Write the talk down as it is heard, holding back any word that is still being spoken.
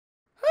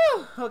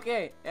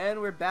Okay, and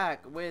we're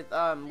back with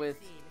Mosquitoes,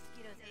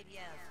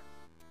 ABLs.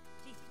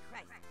 Jesus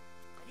Christ.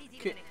 Are these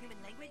even in a human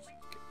language?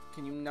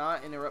 Can you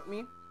not interrupt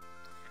me?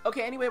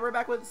 Okay, anyway, we're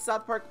back with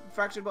South Park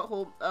Fractured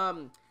Butthole.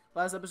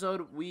 Last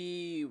episode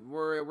we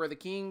were the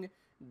king.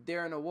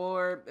 They're in a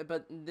war,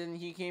 but then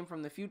he came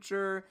from the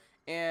future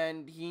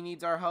and he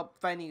needs our help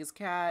finding his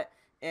cat.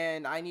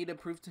 And I need to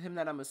prove to him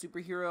that I'm a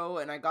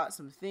superhero, and I got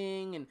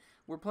something, and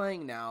we're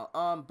playing now.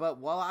 But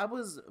while I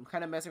was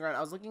kind of messing around, I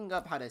was looking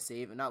up how to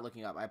save, and not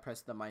looking up, I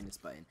pressed the minus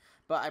button.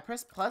 But I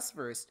pressed plus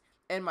first,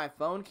 and my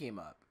phone came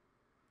up.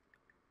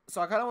 So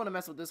I kind of want to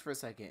mess with this for a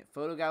second.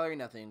 Photo gallery,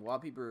 nothing.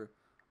 Wallpaper,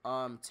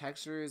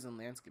 textures and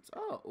landscapes.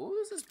 Oh,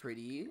 this is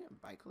pretty.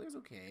 Bicolor's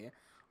okay.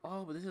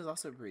 Oh, but this is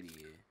also pretty.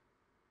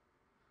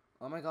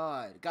 Oh my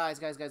god. Guys,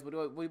 what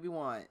do we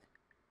want?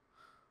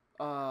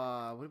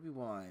 What do we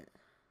want?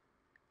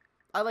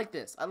 I like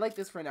this. I like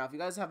this for now. If you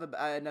guys have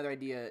another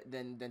idea,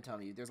 then tell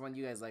me. There's one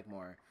you guys like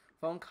more.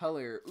 Phone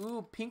color.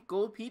 Ooh, pink,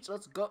 gold, peach.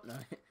 Let's go. No.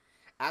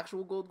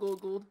 Actual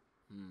gold.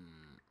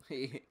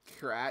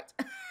 Cracked.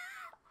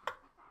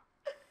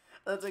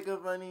 That's like a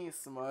funny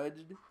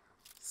smudged.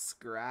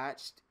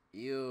 Scratched.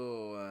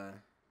 Ew.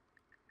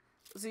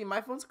 See,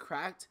 my phone's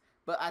cracked,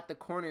 but at the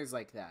corners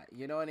like that.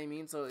 You know what I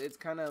mean? So it's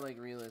kind of like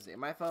realistic.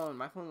 My phone's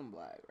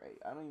black, right?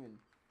 I don't even...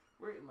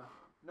 Where is my phone?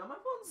 No, my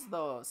phone's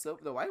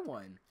the white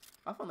one.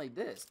 My phone like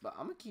this, but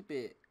I'm gonna keep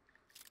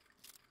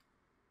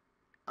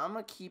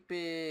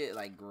it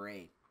like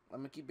gray. I'm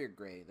gonna keep it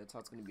gray. That's how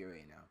it's gonna be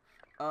right now.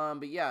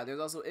 But yeah, there's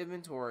also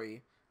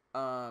inventory.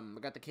 I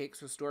got the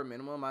cakes, restore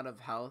minimal amount of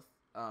health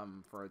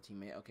for a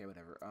teammate. Okay,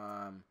 whatever.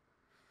 I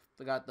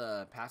got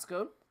the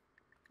passcode.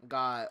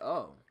 Got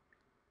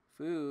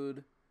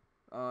food.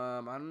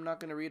 I'm not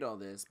gonna read all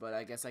this, but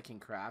I guess I can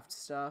craft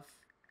stuff.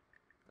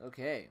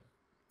 Okay.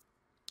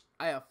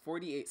 I have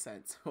 48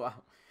 cents. Wow.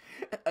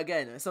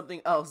 Again,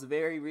 something else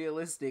very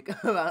realistic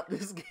about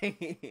this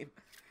game.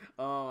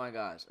 Oh my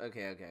gosh.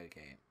 Okay.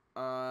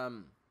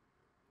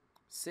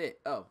 Sit.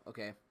 Oh,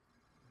 okay.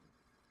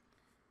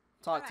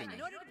 Talk to me.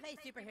 In order to play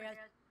superheroes,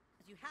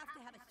 you have to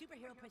have a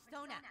superhero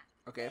persona.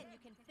 Okay. Then you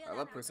can fill I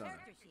love out Persona. a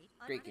character sheet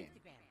on Great game.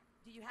 Instagram.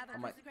 Do you have a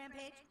On my- Instagram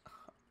page?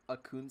 A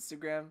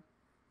Coonstagram?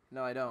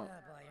 No, I don't. Oh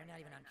boy, you're not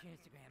even on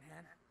Instagram,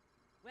 huh?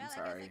 Well, I'm I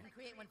sorry. guess I can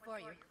create one for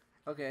you.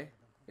 Okay.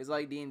 It's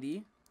like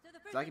D&D? So the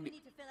first So I thing can you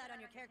need to fill out on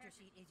your character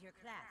sheet is your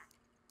class.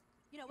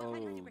 You know, what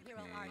kind of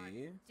superhero are you?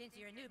 Okay. Since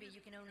you're a newbie, you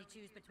can only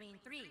choose between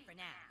 3 for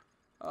now.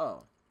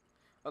 Oh.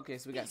 Okay,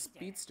 so we got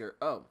Speedster.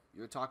 Oh,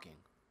 you're talking.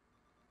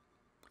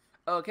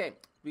 Okay,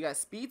 we got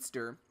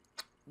Speedster.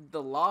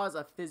 The laws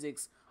of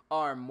physics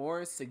are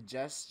more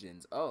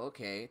suggestions. Oh,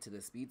 okay, to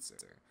the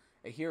Speedster.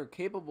 A hero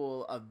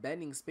capable of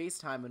bending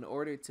space-time in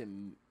order to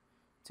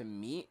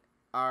meet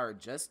our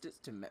justice,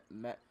 to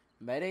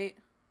mediate.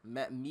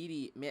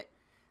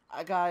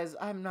 Guys,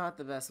 I'm not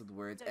the best with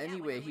words. So,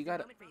 Anyway, he got...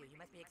 for you. You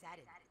must be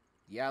excited.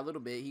 Yeah, a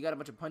little bit. He got a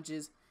bunch of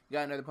punches. He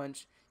got another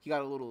punch. He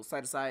got a little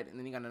side to side, and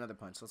then he got another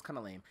punch. So it's kind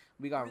of lame.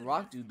 We got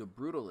Rock Dude, the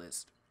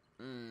Brutalist.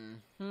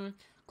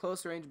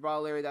 Close range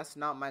brawler. That's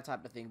not my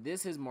type of thing.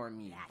 This is more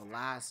me.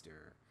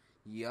 Blaster.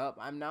 Yup,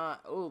 I'm not.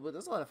 Oh, but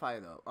there's a lot of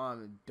fire though.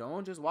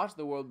 Don't just watch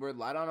the world burn.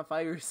 Light on a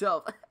fire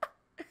yourself.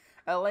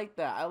 I like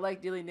that. I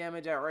like dealing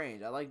damage at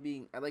range. I like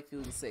feeling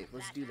safe.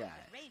 Let's do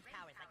that. Range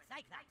powers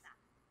like Cyclops.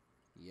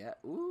 Yeah.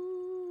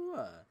 Ooh.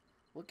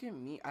 Look at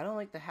me. I don't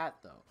like the hat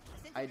though.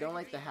 I don't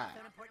like the hat.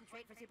 An important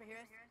trait for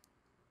superheroes?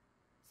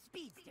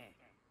 Speedster.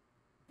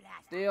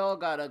 Blaster. They all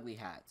got ugly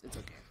hats. It's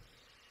okay.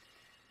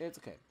 It's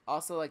okay.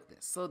 Also like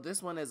this. So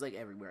this one is like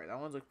everywhere. That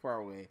one's like far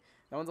away.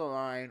 That one's a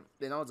line.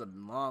 Then that one's a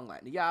long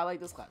line. Yeah, I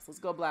like this class. Let's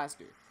go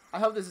Blaster. I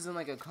hope this isn't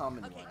like a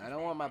common one. I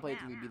don't want my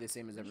playthrough to be the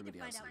same as everybody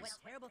else's. Find out what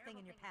terrible thing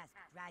in your past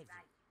drives you.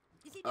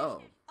 You see,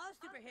 Oh. all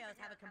superheroes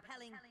have a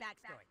compelling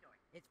backstory.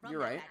 It's from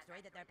You're that right.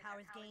 backstory that their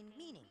powers gain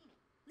meaning.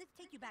 Let's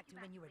take you back to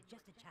when you were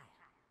just a child.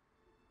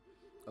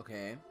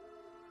 Okay.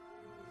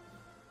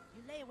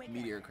 You lay awake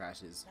Meteor at night,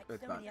 crashes. like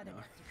so many other No.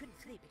 nights. You couldn't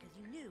sleep because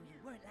you knew you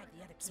weren't like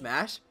the other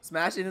kids.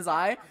 Smash in his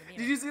eye.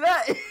 Did you see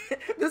that?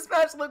 The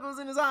smash look was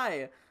in his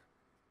eye.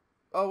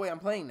 Oh wait, I'm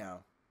playing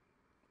now.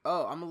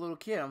 Oh, I'm a little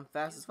kid. I'm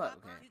fast as fuck.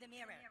 Okay. To the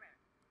mirror.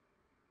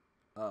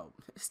 Oh,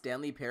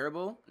 Stanley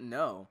Parable?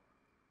 No.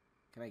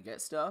 Can I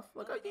get stuff?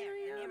 Look, Over I can. there,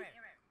 the mirror.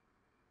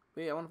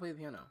 Wait, I want to play the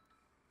piano.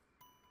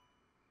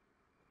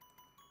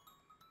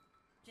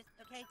 Just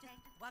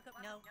walk up.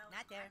 No,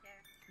 not there.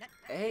 Not,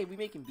 Hey, we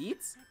making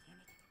beats? God damn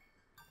it.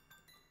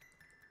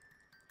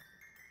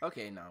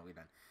 Okay, no, we're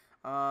done.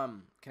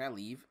 Can I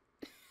leave?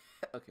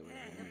 Okay, we're You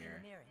looked in in here.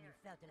 the mirror and you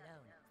felt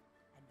alone.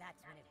 And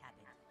that's when it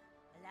happened.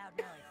 A loud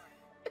noise.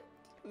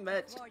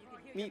 Mitch, Before you could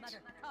hear your Meech,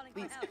 mother calling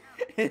please. for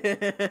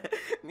help.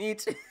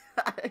 Meech,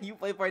 you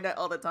play Fortnite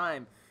all the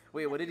time.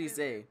 Wait, what did he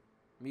say?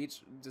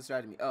 Meech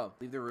distracted me. Oh,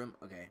 leave the room.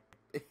 Okay.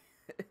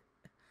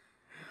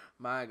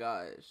 My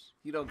gosh,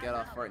 you don't get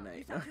off You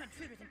Fortnite. saw 2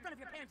 intruders in front of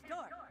your parents'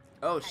 door.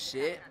 Oh You had to stop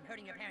shit. them from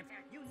hurting your parents.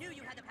 You knew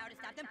you had the power to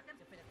stop them,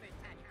 so for the first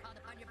time you called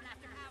upon your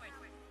blaster powers.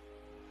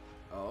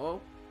 Oh,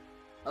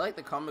 I like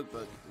the comic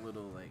book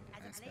little like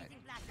As a aspect.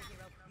 blazing blaster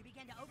hero, you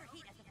began to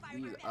overheat as the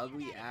These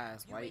ugly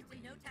ass white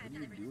dudes. What are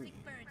you doing?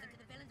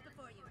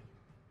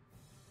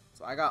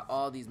 So I got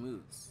all these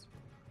moves.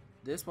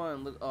 This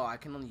one, look. Oh, I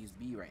can only use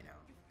B right now.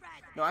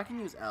 No, I can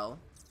use L.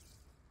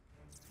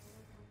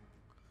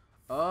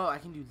 Oh, I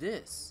can do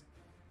this.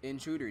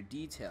 Intruder,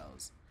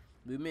 details.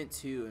 Movement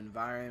 2,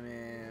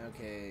 environment.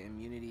 Okay,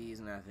 immunity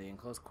is nothing.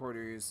 Close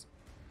quarters,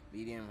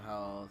 medium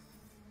health.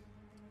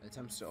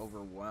 Attempts to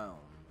overwhelm.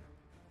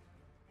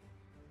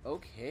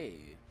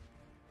 Okay.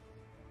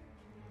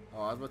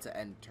 Oh, I was about to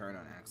end turn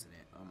on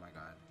accident. Oh my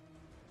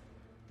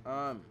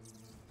god.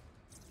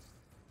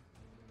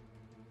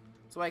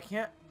 So I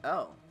can't.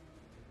 Oh.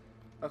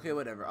 Okay,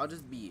 whatever. I'll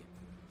just be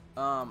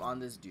on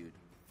this dude.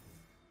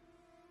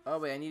 Oh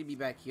wait, I need to be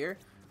back here.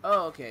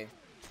 Oh, okay.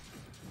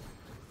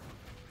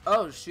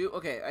 Oh shoot.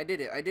 Okay, I did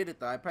it. I did it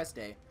though. I pressed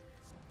A. As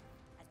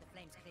the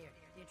flames cleared,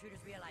 the intruders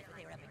realized what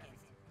they were up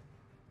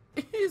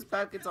against. His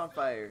pocket's on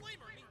fire.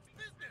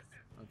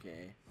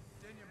 Okay.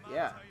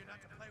 Yeah.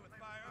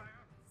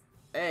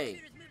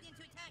 Hey.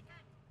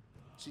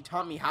 She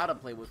taught me how to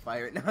play with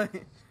fire.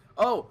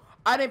 Oh,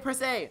 I didn't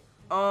press A.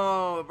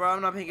 Oh, bro,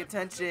 I'm not paying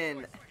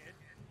attention.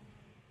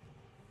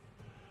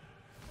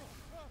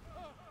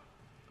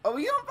 Oh,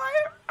 he's on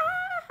fire?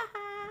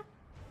 Ah.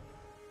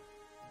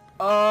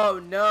 Oh,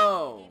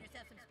 no.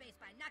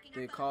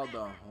 They called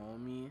the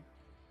homie.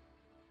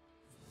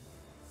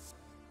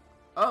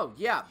 Oh,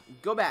 yeah.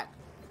 Go back.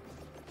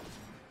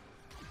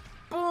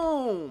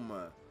 Boom.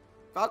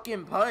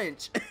 Falcon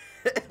punch.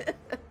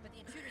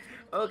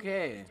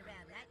 Okay.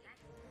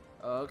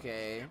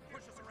 Okay.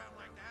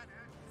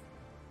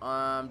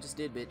 Just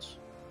did, bitch.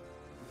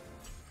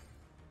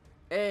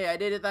 Hey, I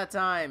did it that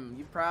time.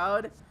 You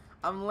proud?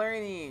 I'm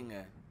learning.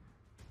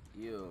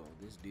 Yo,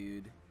 this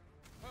dude.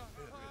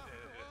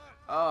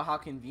 Oh, how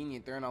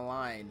convenient. They're in a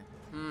line.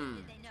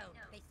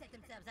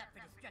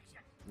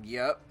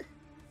 Yep.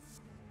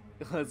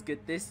 Let's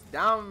get this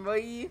down,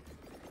 boy.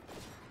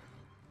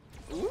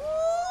 Ooh,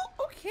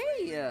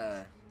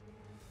 okay.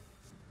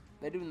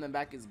 That dude in the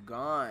back is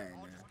gone.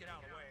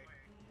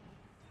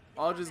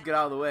 I'll just get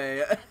out of the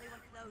way.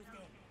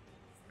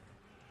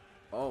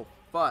 Oh,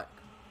 fuck.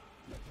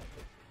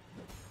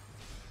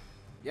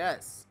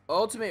 Yes.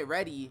 Ultimate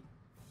ready.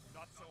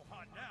 Not so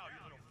hot now, you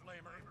little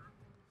flamer.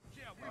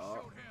 Yeah, we Oh.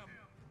 showed him.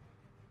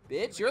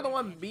 Bitch, you're the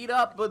one beat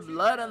up with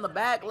blood on the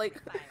back. Like,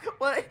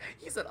 what?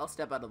 He said, I'll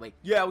step out of the way.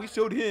 Yeah, we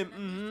showed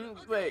him.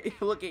 Wait,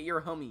 look at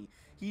your homie.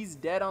 He's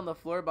dead on the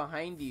floor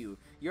behind you.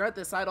 You're at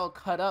the side all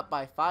cut up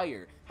by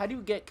fire. How do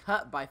you get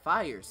cut by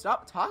fire?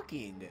 Stop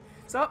talking.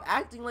 Stop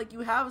acting like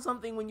you have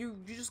something when you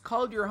just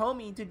called your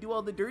homie to do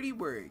all the dirty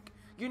work.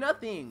 You're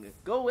nothing.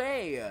 Go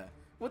away.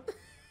 What the?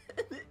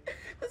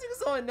 This is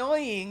so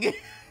annoying.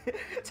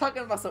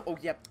 Talking about some, oh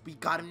yeah, we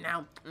got him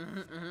now.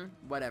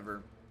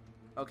 Whatever.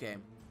 Okay.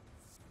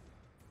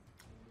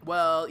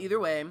 Well, either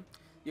way,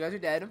 you guys are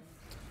dead.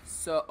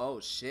 So, oh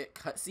shit,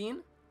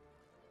 cutscene.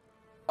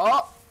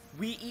 Oh,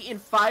 we eating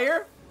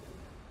fire?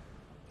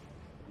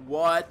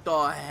 What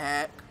the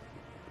heck?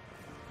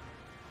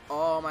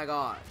 Oh my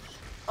gosh.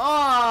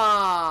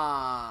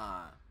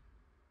 Ah!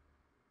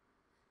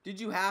 Did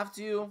you have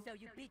to? So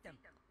you beat them.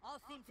 All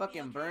seemed to be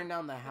Fucking okay, burn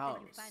down the but then house.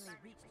 you finally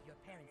reached your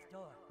parents'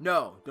 door.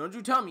 No, don't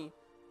you tell me.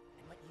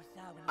 And what you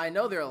saw when I you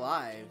know opened they're the door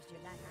alive. changed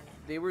your life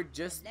forever. They were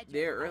just Led you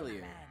there to fight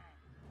earlier. man.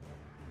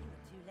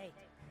 You were too late,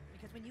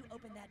 because when you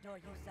opened that door,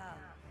 you saw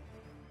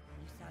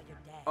your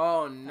dad.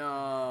 Oh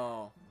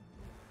no.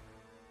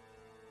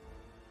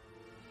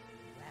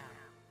 Wow,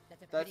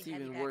 that's a That's pretty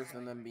heavy even worse backstory.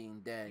 than them being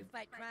dead. You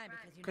fight crime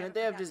because you Couldn't never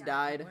they have forgot just the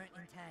night you died? weren't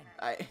in time.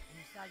 I. And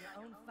you saw your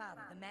own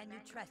father, the man you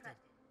trusted.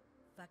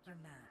 Fuck your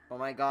mom. Oh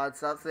my god,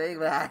 stop saying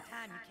It's that. a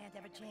time you can't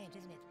ever change,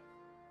 isn't it?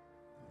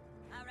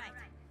 All right,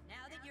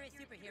 now that you're a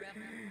superhero,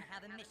 I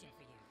have a mission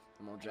for you.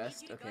 I'm all I need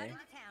dressed, you to go okay. out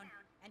into town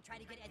and try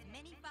to get as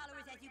many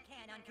followers as you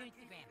can on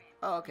Instagram.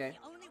 Oh, okay.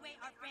 The only way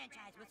our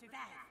franchise will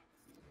survive.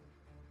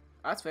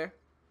 That's fair.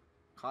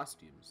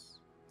 Costumes.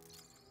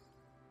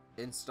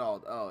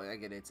 Installed. Oh, I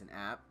get it. It's an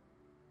app.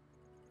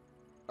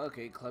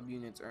 Okay, club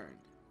units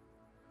earned.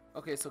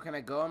 Okay, so can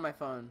I go on my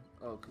phone?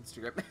 Oh,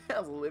 Instagram. I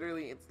was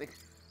literally instinct.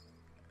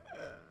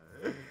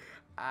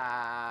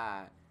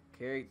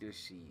 Character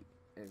sheet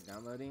is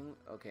downloading.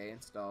 Okay,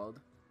 installed.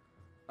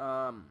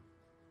 Can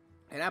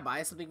I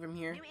buy something from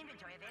here? New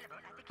inventory available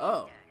at the Oh.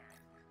 store.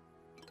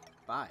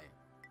 Buy.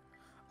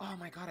 Oh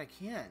my god, I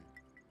can.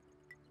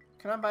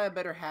 Can I buy a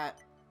better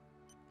hat?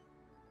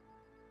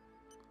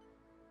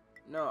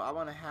 No, I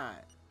want a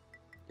hat.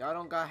 Y'all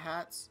don't got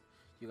hats?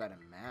 You got a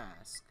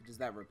mask. Does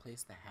that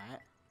replace the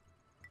hat?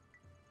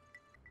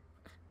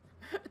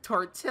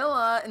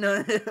 Tortilla!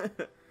 No.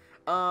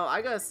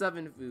 I got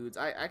 7 foods.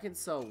 I can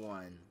sell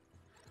 1.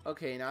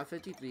 Okay, now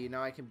 53.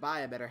 Now I can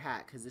buy a better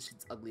hat because this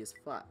shit's ugly as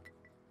fuck.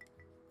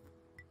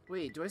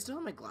 Wait, do I still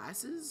have my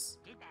glasses?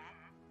 Did that.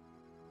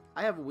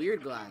 I have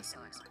weird glasses.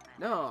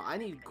 No, I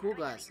need cool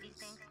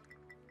glasses.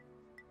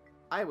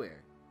 Eyewear.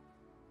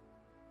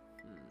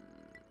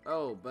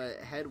 Oh, but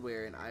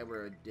headwear and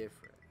eyewear are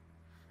different.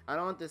 I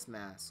don't want this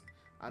mask.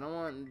 I don't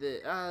want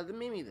the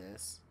maybe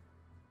this.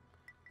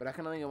 But I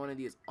can only get one of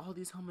these. All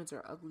these helmets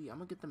are ugly. I'm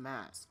gonna get the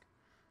mask.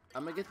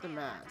 I'm gonna get the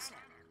mask.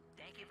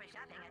 Thank you for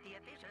shopping at the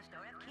official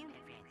store of Kuhn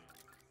and Friends.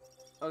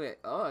 Okay.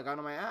 Oh, I got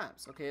on my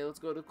apps. Okay, let's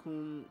go to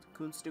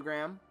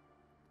Kunstagram.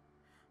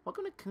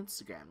 Welcome to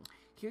Kunstagram.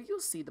 Here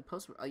you'll see the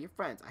posts from your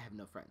friends. I have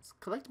no friends.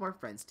 Collect more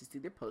friends to see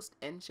their posts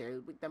and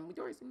share with them with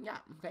yours. And yeah,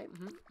 okay.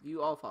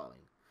 You all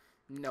following?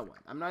 No one.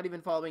 I'm not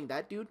even following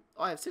that dude.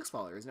 Oh, I have 6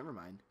 followers. Never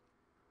mind.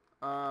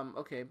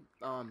 Okay.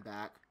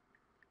 Back.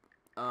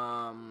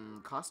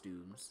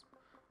 Costumes.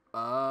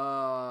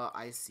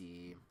 I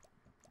see.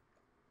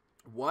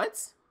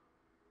 What?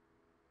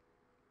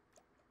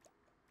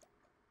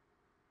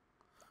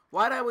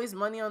 Why'd I waste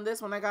money on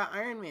this when I got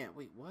Iron Man?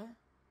 Wait, what?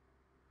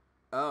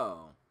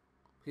 Oh.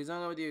 Please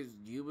don't go with your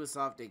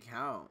Ubisoft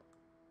account.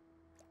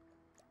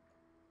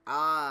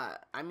 I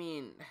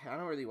mean, I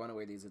don't really want to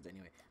wear these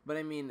anyway. But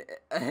I mean,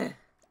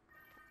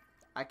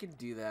 I could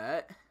do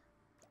that.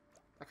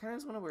 I kind of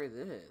just want to wear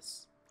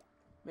this.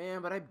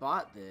 Man, but I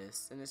bought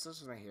this, and it's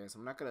just right here, so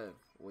I'm not gonna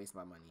waste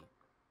my money.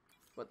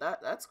 But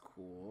that's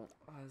cool.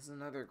 Oh, there's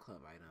another club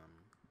item.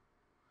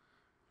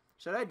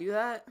 Should I do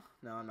that?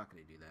 No, I'm not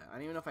gonna do that. I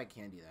don't even know if I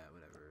can do that.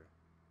 Whatever.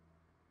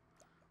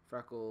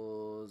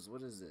 Freckles.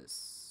 What is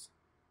this?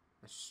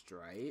 A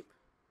stripe?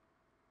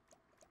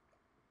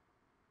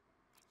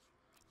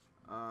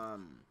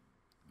 I'm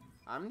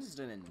just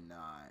gonna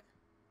not.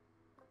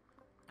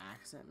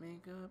 Accent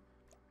makeup?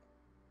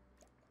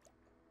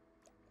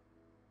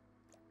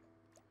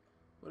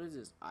 What is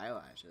this?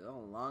 Eyelashes. Oh,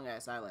 long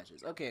ass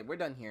eyelashes. Okay, we're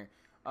done here.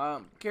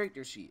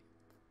 Character sheet.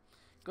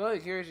 Go to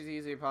the character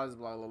sheet, say pause,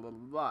 blah blah blah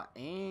blah blah.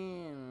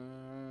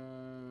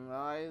 And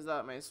why is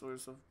that my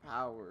source of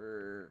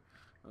power?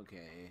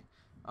 Okay.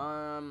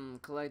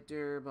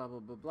 Collector, blah blah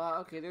blah blah.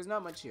 Okay, there's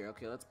not much here.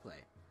 Okay, let's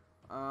play.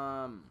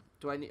 I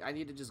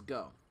need to just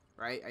go,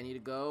 right? I need to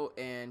go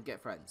and get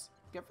friends.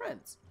 Get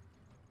friends.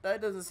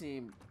 That doesn't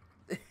seem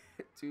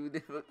too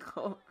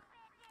difficult.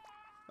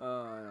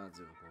 Oh, not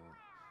difficult.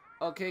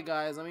 Okay,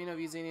 guys, let me know if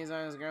you see any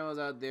signs of grandmas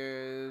out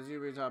there.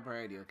 Super top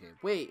priority. Okay.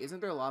 Wait, isn't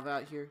there lava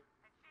out here?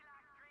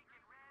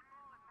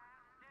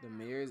 The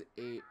mayor's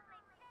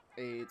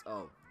AIDS.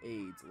 Oh,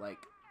 AIDS. Like,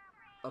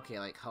 okay,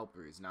 like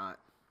helpers, not.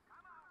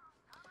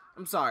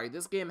 I'm sorry.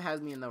 This game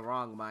has me in the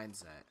wrong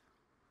mindset.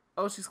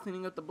 Oh, she's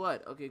cleaning up the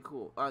blood. Okay,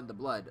 cool. The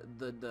blood.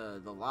 The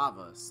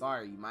lava.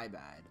 Sorry, my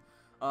bad.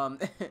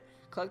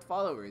 Collect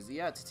followers.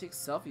 Yeah, to take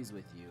selfies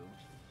with you.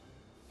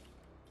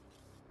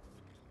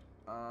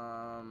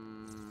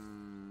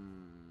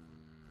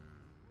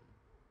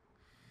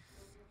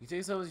 You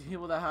take selfies with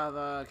people that have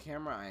a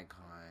camera icon.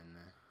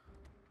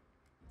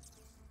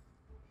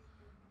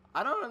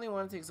 I don't really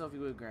want to take a selfie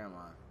with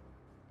grandma.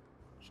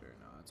 Sure,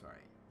 no, that's alright.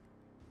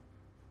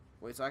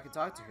 Wait, so I can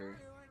talk to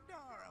her.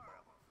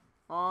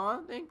 Aw,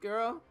 thank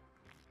girl.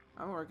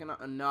 I'm working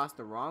on. No, it's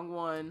the wrong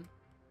one.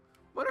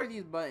 What are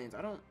these buttons?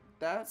 I don't.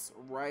 That's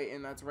right,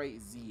 and that's right.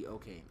 Z.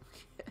 Okay.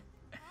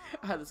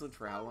 I had this one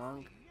for how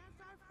long?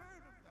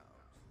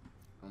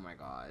 Oh my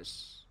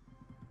gosh.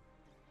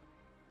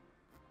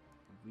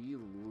 We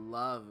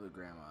love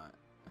grandma.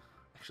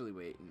 Actually,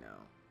 wait, no.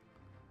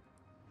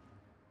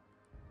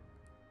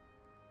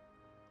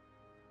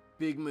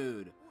 Big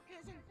mood.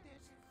 Isn't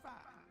this fun?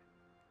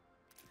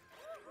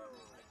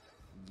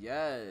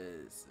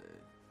 Yes.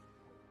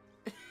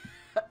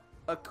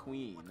 A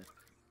queen.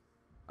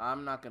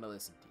 I'm not gonna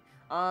listen to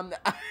you.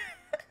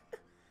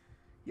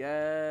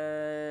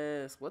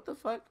 Yes. What the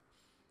fuck?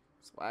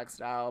 Swag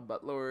style,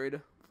 but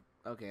lord.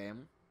 Okay.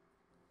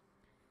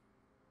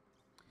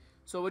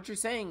 So what you're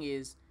saying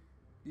is,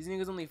 these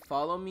niggas only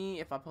follow me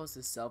if I post a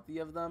selfie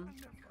of them?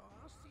 Wonderful.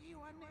 I'll see you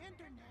on the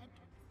internet.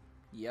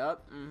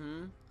 Yup.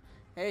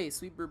 Hey,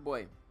 sweet bird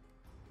boy.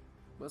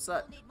 What's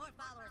up? We'll need more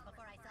followers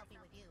before I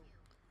selfie with you.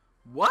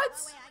 What?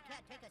 No way I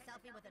can't take a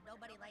selfie with a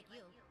nobody like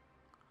you.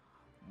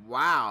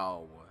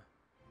 Wow.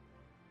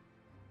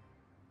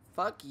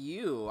 Fuck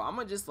you. I'm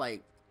gonna just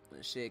like,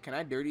 shit, can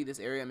I dirty this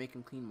area and make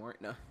him clean more?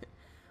 No.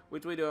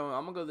 Which way do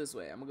I'm gonna go this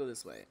way. I'm gonna go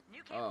this way.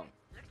 New Oh.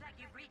 Looks like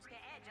you've reached the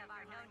edge of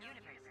our known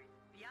universe.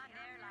 Beyond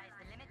there lies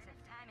the limits of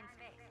time and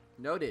space.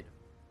 Noted.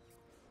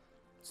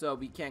 So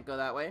we can't go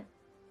that way?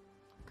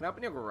 Can I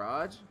open your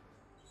garage?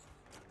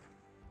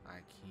 I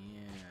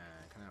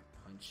can't. Can I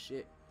punch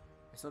it?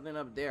 There's something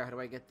up there. How do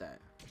I get that?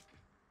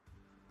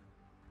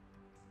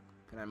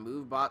 Can I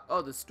move box?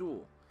 Oh, the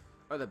stool.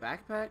 Or the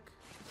backpack?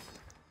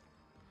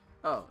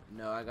 Oh,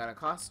 no, I got a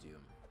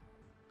costume.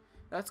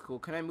 That's cool.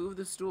 Can I move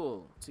the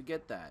stool to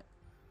get that?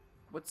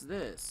 What's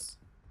this?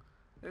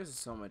 There's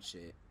so much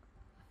shit.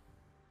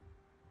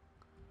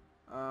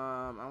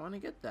 I want to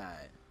get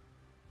that.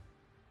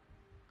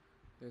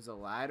 There's a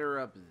ladder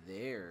up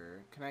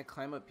there. Can I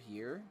climb up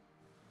here?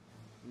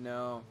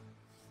 No.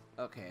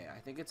 Okay, I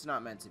think it's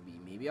not meant to be.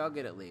 Maybe I'll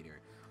get it later.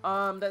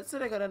 That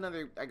said, I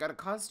got a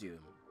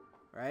costume.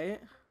 Right?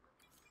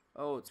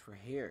 Oh, it's for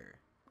hair.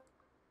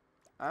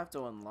 I have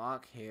to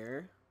unlock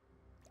hair.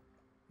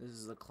 This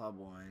is the club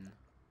one.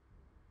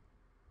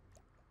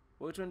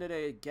 Which one did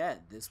I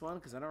get? This one?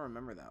 Because I don't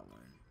remember that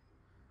one.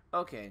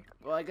 Okay.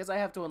 Well, I guess I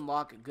have to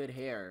unlock good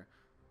hair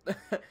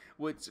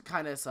which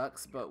kind of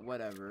sucks, but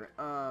whatever.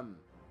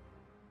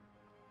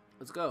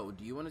 Let's go.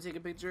 Do you want to take a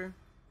picture?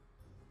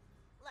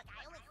 Look,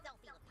 I only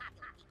selfie with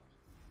popular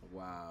people.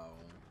 Wow.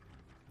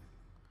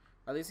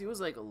 At least he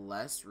was like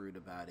less rude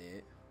about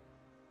it.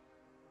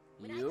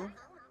 When I You? get home,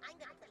 I'm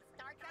gonna play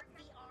Star Trek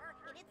VR,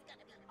 and it's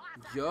gonna be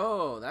awesome.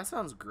 Yo, that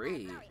sounds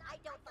great. Sorry, I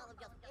don't follow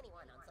just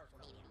anyone on social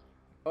media.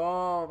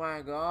 Oh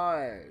my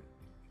god.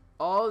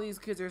 All these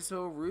kids are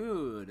so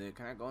rude.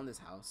 Can I go in this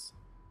house?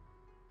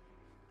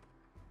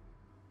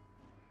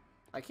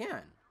 I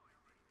can.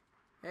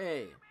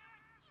 Hey.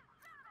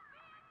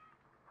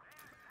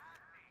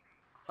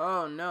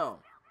 Oh no.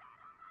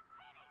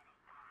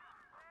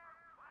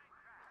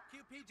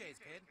 Cute PJs,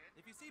 kid.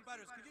 If you see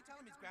Butters, could you tell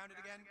him he's grounded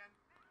again?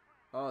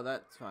 Oh,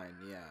 that's fine.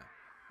 Yeah.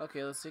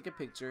 Okay, let's take a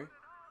picture.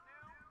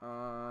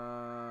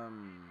 R.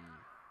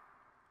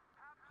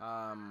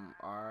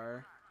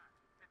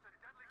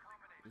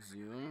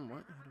 Zoom.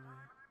 What? How do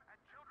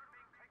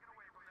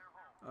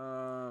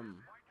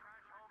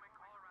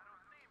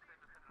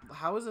I?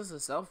 How is this a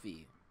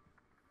selfie?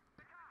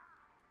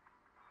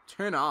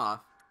 Turn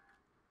off.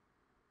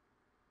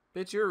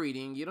 Bitch, you're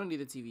reading. You don't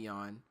need the TV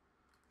on.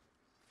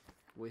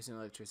 Wasting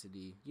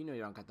electricity. You know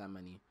you don't got that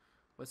money.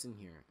 What's in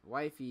here?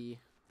 Wifey.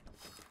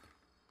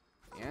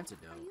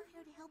 Antidote. Are you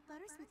here to help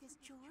Butters with his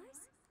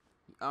chores?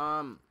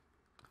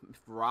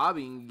 If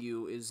robbing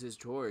you is his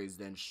chores,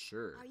 then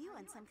sure. Are you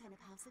on some kind of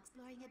house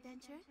exploring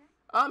adventure?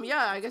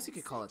 Yeah, I guess you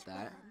could call it Such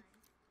that. fun.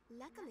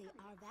 Luckily,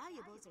 our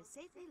valuables are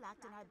safely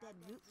locked in our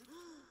bedroom.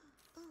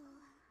 Oh,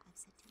 I've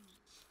said too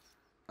much.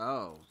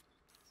 Oh.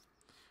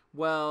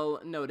 Well,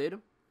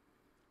 noted.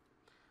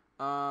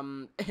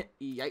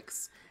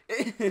 Yikes.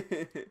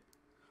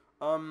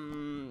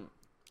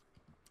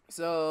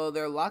 So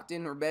they're locked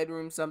in her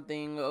bedroom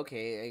something.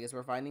 Okay, I guess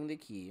we're finding the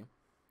key.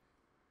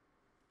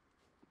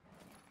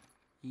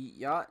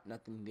 Yeah,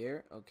 nothing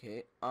there.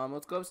 Okay.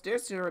 Let's go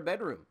upstairs to her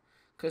bedroom.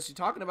 Cause she's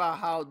talking about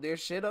how there's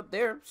shit up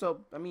there.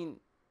 So, I mean,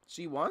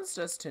 she wants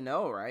us to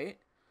know, right?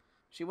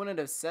 She wouldn't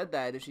have said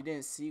that if she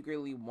didn't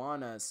secretly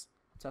want us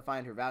to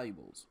find her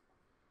valuables.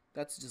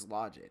 That's just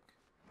logic.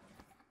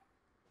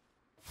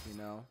 You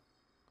know?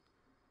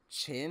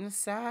 Chin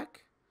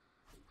sack?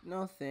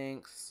 No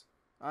thanks.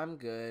 I'm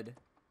good.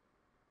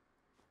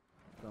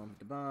 Bum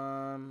da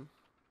bum.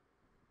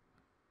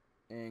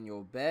 And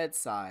your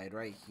bedside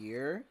right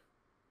here.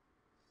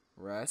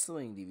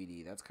 Wrestling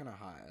DVD. That's kind of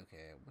high.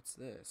 Okay, what's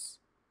this?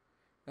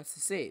 That's the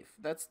safe.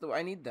 That's the.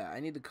 I need that. I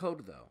need the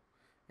code though.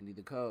 I need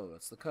the code.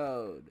 What's the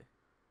code?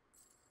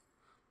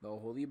 The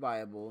Holy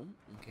Bible.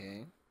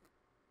 Okay.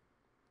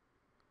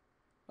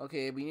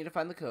 Okay, we need to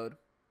find the code.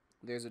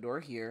 There's a door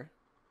here.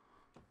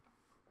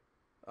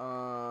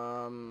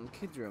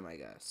 Kids room, I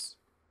guess.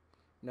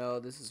 No,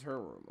 this is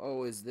her room.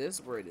 Oh, is this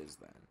where it is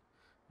then?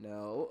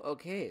 No.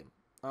 Okay.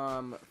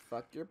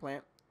 Fuck your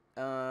plant.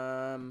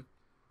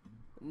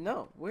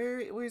 No.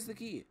 Where's the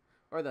key?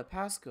 Or the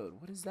passcode?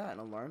 What is that? An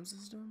alarm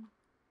system?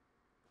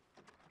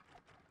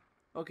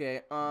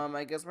 Okay.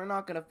 I guess we're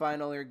not gonna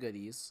find all her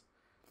goodies.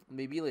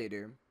 Maybe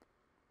later.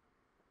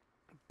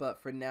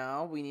 But for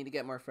now, we need to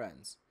get more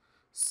friends.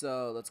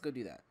 So let's go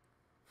do that.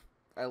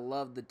 I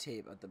love the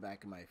tape at the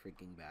back of my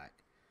freaking back.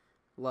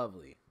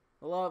 Lovely.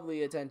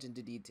 Lovely attention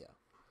to detail.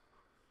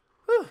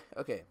 Whew.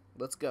 Okay,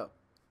 let's go.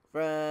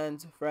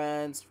 Friends,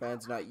 friends,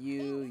 friends, not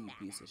you, you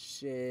piece of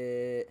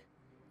shit.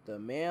 The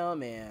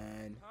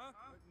mailman. Huh?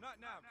 Not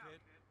now, kid.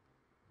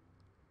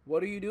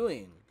 What are you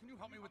doing? Can you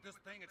help me with this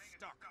thing? It's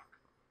stuck.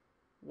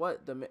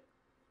 What the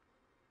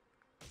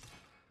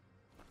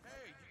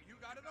Hey, you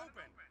got it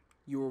open.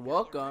 You were The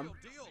welcome.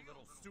 real deal,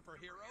 little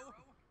superhero.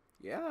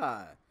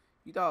 Yeah.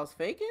 You thought I was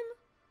faking?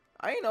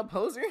 I ain't no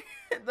poser.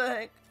 What the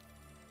heck?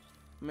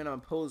 I'm gonna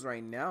pose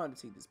right now to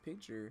take this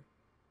picture.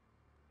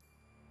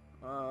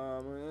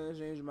 I'm gonna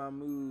change my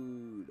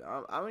mood.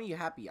 I'm gonna be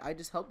happy. I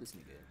just helped this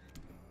nigga.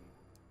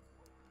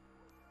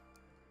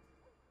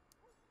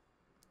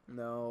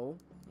 No,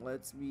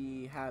 let's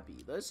be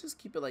happy. Let's just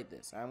keep it like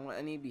this. I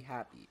need to be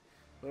happy.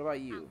 What about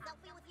you? I'll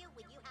selfie with you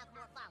when you have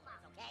more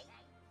followers, okay?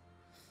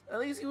 At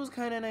least he was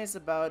kind of nice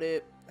about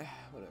it.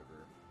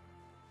 Whatever.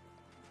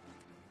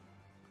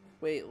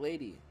 Wait,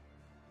 lady.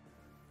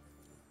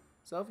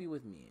 Selfie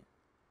with me.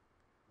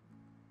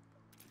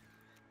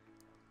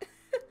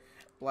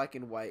 Black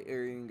and white,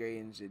 Aryan gray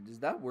and shit. Does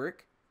that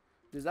work?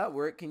 Does that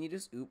work? Can you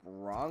just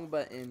wrong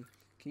button?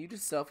 Can you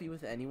just selfie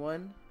with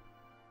anyone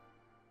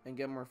and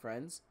get more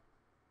friends?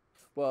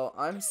 Well,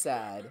 I'm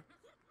sad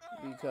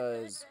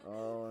because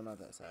not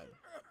that sad.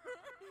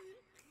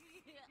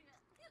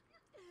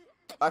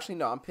 Actually,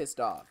 no, I'm pissed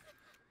off.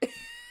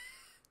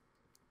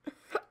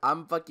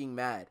 I'm fucking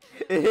mad.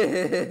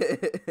 This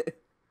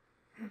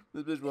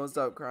bitch won't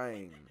stop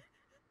crying.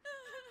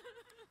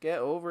 Get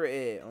over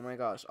it. Oh my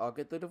gosh. I'll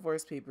get the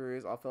divorce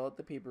papers. I'll fill out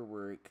the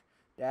paperwork.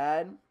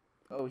 Dad?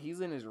 Oh, he's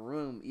in his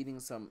room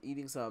eating some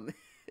eating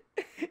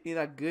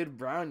a good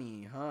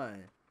brownie, huh?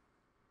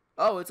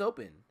 Oh, it's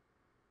open.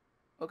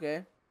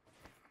 Okay.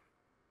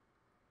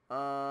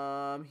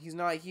 He's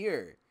not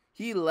here.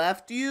 He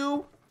left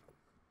you?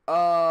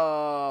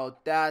 Oh,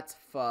 that's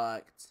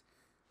fucked.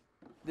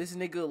 This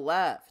nigga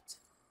left.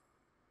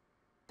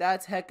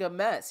 That's hecka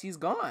mess. He's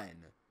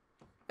gone.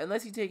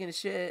 Unless he's taking a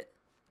shit.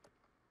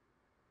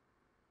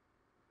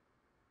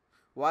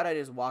 Why'd I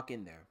just walk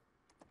in there?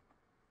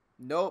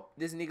 Nope,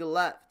 this nigga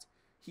left.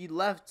 He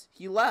left.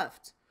 He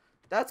left.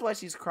 That's why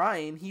she's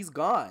crying. He's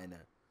gone.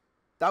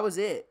 That was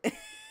it.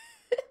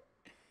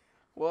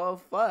 Well,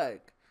 fuck.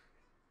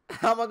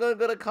 How am I gonna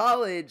go to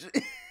college?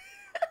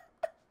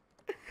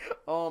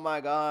 Oh my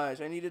gosh,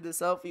 I needed a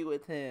selfie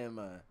with him.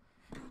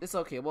 It's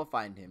okay, we'll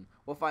find him.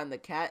 We'll find the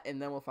cat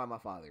and then we'll find my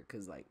father.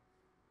 Cause like,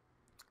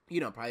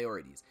 you know,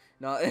 priorities.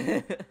 No.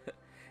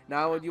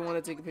 Now, do you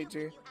want to take a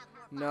picture?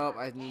 Nope,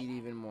 I need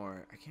even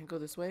more. I can't go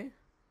this way?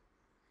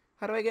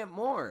 How do I get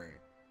more?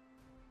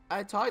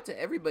 I talked to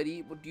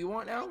everybody. What do you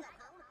want now?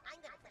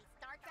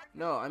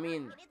 No, I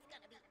mean...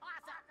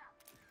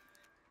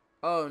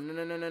 Oh,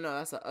 no.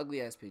 That's an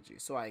ugly ass picture.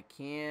 So I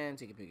can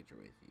take a picture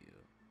with you.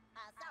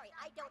 Sorry,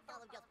 I don't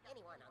follow just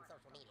anyone on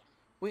social media.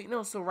 Wait,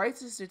 no, so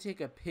rights is to take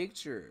a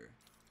picture.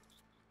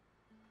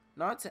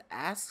 Not to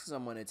ask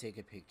someone to take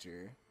a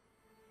picture.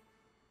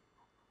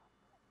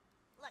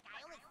 Look,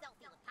 I only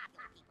selfie with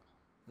popular people.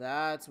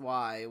 That's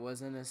why it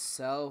wasn't a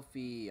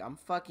selfie. I'm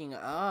fucking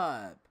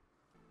up.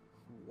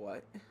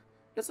 What?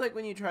 It's like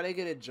when you try to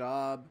get a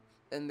job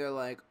and they're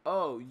like,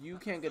 oh, you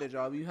can't get a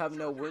job. You have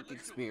no work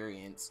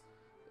experience.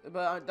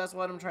 But that's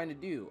what I'm trying to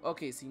do.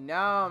 Okay, see,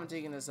 now I'm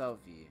taking a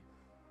selfie.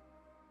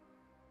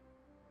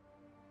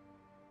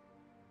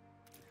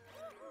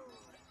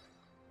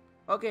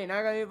 Okay, now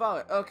I got a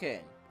wallet.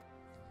 Okay.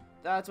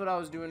 That's what I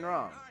was doing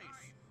wrong.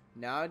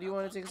 Now do you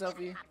want to take a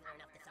selfie?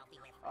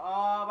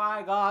 Oh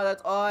my god,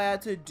 that's all I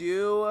had to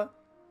do?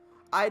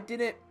 I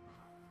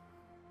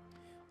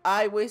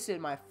wasted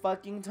my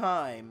fucking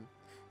time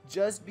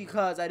just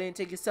because I didn't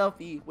take a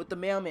selfie with the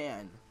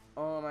mailman.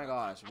 Oh my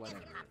gosh, whatever.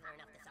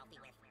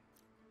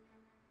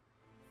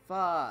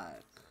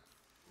 Fuck.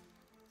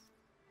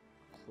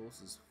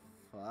 Close as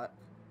fuck.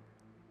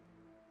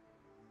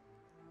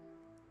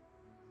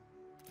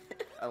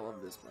 I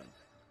love this one.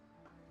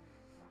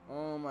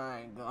 Oh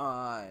my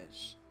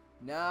gosh.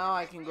 Now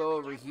I can go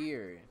over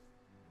here.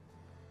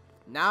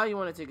 Now you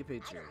want to take a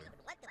picture.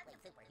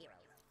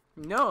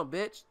 No,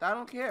 bitch. I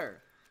don't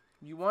care.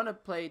 You want to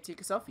play take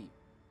a selfie.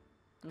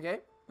 Okay?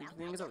 You can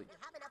take a selfie.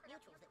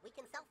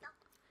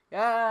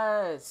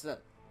 Yes!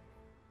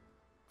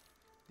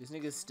 This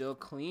nigga's still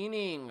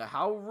cleaning.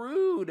 How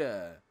rude.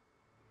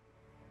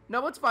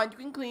 No, it's fine. You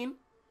can clean.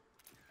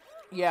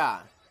 Yeah.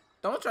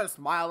 Don't try to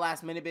smile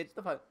last minute, bitch.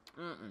 The fuck?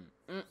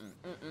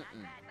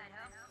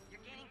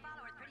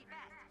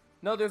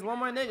 No, there's one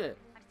more nigga.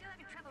 I'm still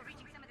having trouble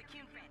reaching some of the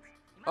Coon friends.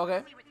 You might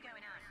Okay. see what's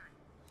going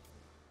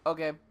on.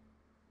 Okay.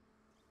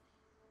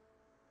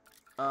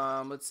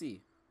 Let's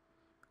see.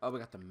 Oh, we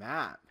got the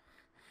map.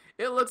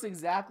 It looks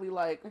exactly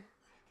like...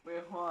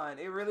 Wait, hold on.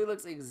 It really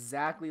looks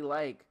exactly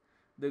like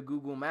the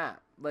Google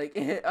map. Like,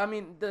 I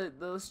mean,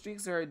 the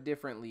streaks are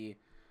differently,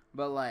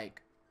 but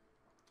like,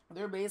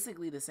 they're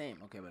basically the same.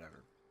 Okay,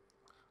 whatever.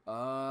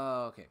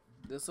 Oh, okay.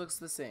 This looks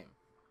the same.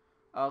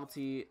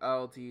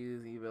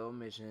 LT's evil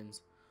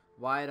missions.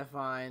 Why to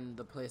find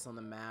the place on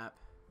the map?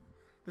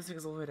 This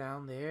thing's all the way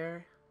down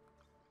there.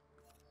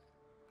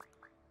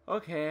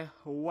 Okay.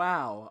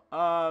 Wow.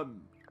 Oh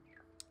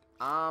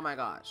my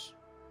gosh.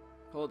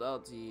 Hold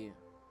LT.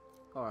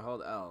 Or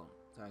hold L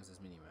to access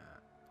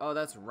mini-map. Oh,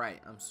 that's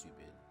right. I'm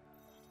stupid.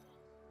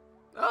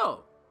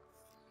 Oh.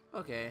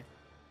 Okay.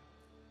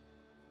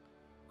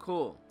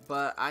 Cool.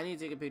 But I need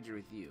to take a picture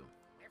with you.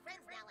 We're friends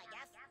now, I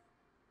guess.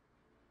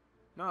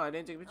 No, I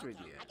didn't take a picture with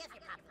you I yet. guess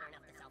you're popular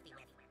enough to selfie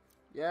with.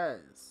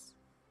 Yes.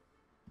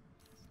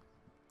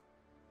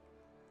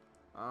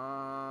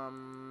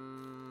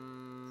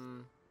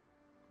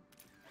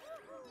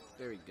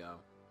 There we go.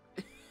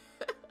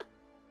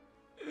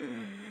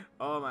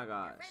 Oh my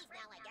gosh. Friends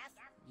now, I guess.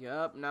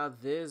 Yup, now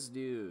this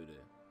dude.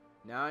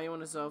 Now you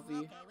want a selfie?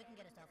 Okay, we can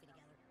get a selfie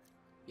together.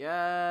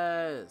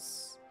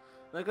 Yes.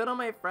 Look at all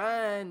my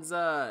friends.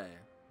 My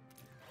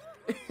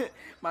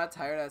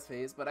tired ass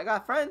face, but I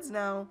got friends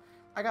now.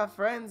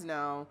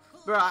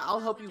 Bro, I'll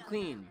help you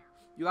clean.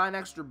 You got an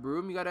extra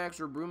broom? You got an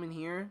extra broom in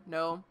here?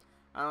 No,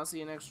 I don't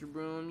see an extra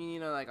broom. You need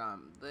to like I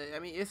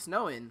mean, it's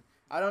snowing.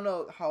 I don't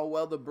know how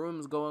well the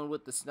broom's going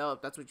with the snow.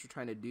 If that's what you're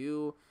trying to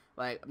do,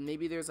 like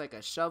maybe there's like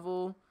a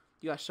shovel.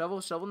 You got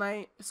shovel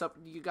knight.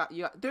 You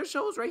got there's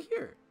shovels right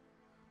here,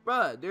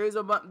 bruh.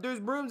 There's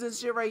brooms and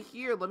shit right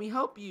here. Let me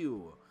help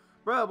you.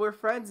 Bro, we're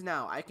friends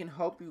now. I can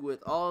help you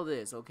with all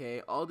this,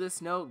 okay? All this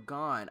snow,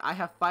 gone. I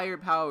have fire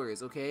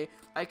powers, okay?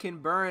 I can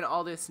burn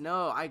all this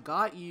snow. I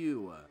got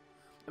you.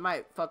 It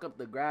might fuck up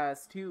the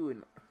grass, too,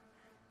 and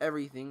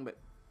everything, but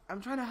I'm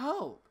trying to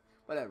help.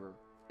 Whatever.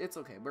 It's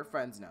okay. We're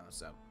friends now,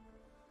 so.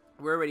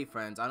 We're already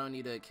friends. I don't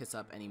need to kiss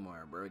up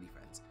anymore. We're already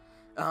friends.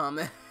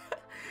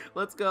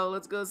 Let's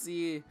go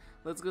see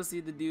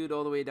the dude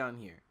all the way down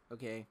here,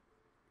 okay?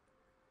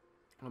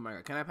 Oh my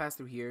god. Can I pass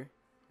through here?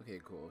 Okay,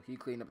 cool. He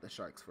cleaned up the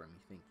sharks for me.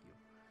 Thank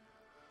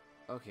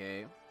you.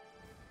 Okay.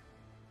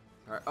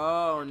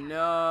 Oh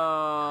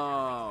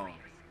no!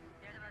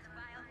 They're the most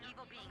vile,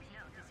 evil beings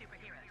known to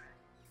superheroes.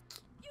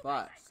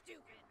 Fuck.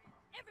 Stupid.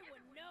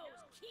 Everyone knows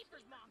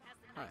Keeper's mom has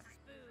the Hi.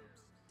 nicest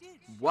boobs. Dude,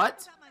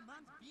 What? shut up about my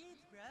mom's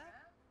boobs, bruh.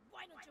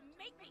 Why don't you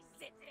make me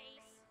sit face?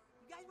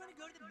 You guys want to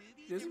go to the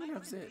movies? Doesn't There even might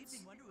have be boobs zits.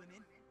 in Wonder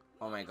Woman.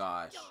 Oh my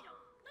gosh. Don't.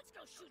 Let's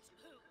go shoot some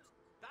hoops.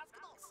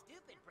 Basketball's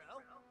stupid,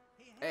 bro.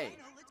 Hey. I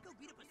know, let's go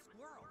beat up a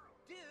squirrel.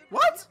 Dude,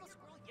 What? we beat up a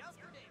squirrel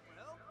yesterday,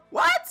 bro.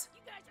 What?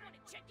 You guys want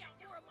to check out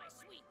more of my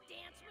sweet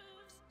dance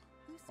moves?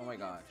 Who Oh my said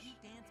we have gosh. sweet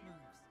dance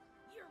moves?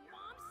 Your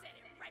mom said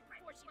it right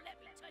before she let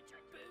me touch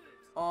her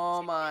boobs. Oh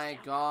Check my this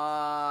out.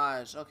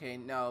 gosh. Okay,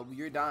 no,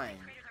 you're dying.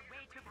 Creators are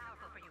way too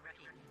powerful for you,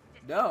 rookie.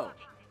 Just No.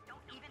 keep walking.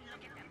 Don't even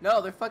look at them.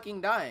 No, they're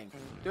fucking dying.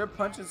 They're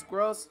punching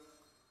squirrels.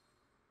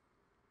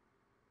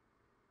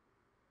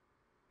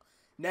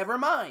 Never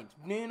mind.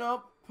 You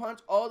know, punch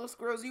all the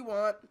squirrels you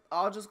want.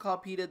 I'll just call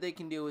PETA. They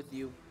can deal with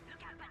you.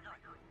 Look out, Butler.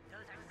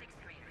 Those are sixth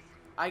graders.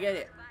 I get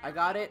it. I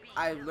got it.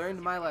 I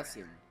learned my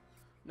lesson.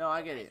 No,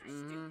 I get it.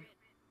 Everyone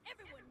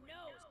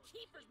knows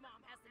Keeper's mom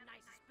has the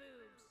nicest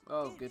boobs.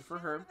 Oh, Dude, good for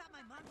shut her. up about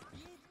my mom's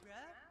boobs, bruh.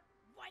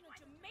 Why don't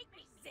you make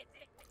me sit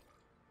face?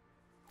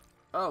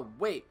 Oh,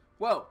 wait.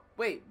 Whoa.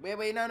 Wait. No. I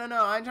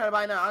ain't trying to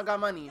buy now. I got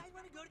money. You guys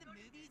want to go to the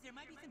movies? There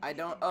might be some I boobs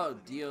don't. in Oh, Wonder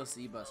Woman.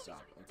 DLC bus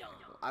stop. Okay.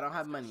 Well, I don't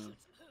have money.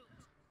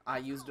 I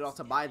used it all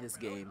to buy this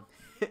game.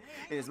 And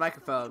this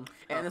microphone.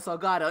 And this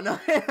Elgato. No.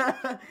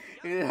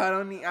 I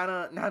don't need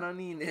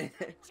it.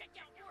 Check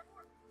out more.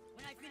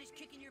 When I finish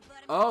kicking your butt,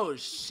 I'm Oh, gonna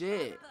kick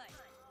shit. your butt.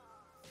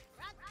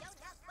 Rock don't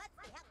have butts,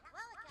 they have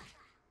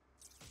qualifiers.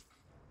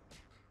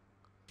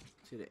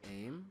 To the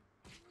aim.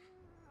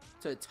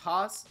 To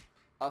toss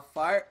a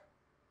fart.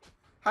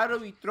 How do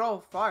we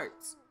throw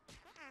farts?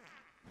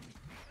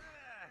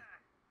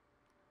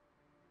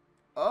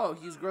 Oh,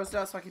 he's grossed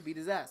out so I can beat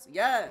his ass.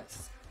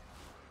 Yes.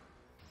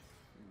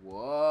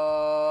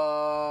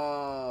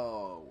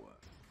 Whoa.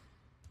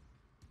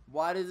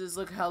 Why does this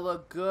look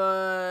hella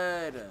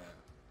good?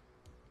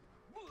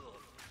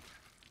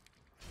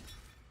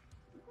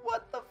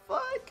 What the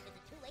fuck? Is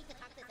it too late to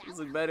talk this This out?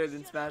 look better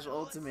than Smash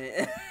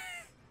Ultimate.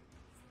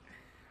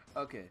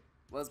 Okay,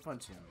 let's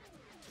punch him.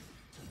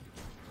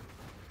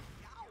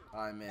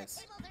 I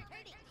missed. Tables are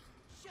turning.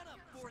 Shut up,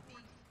 Forthy.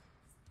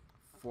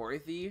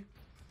 Fourthy.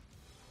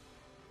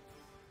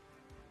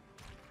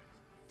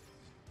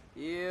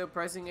 Yeah,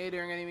 pressing A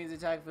during enemy's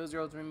attack fills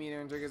your ultimate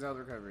meter and triggers health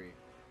recovery.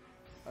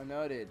 Oh,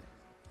 noted.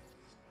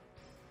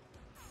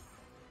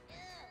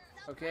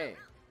 Okay.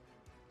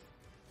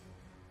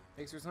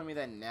 Thanks for telling me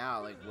that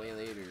now, like way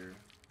later.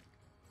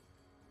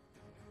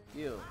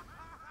 Ew.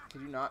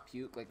 Could you not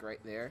puke like right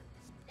there?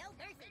 No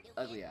mercy, you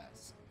Ugly kid.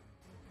 ass.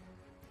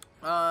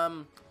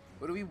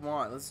 What do we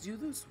want? Let's do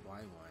this Y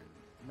one.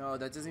 No,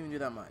 that doesn't even do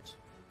that much.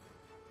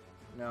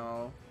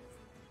 No.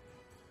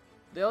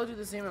 They all do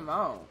the same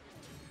amount.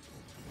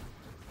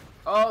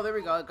 Oh, there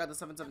we go. I got the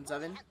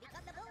 777. Has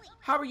become the bully.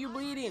 How are you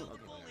bleeding? Okay,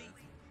 whatever.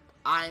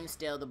 I'm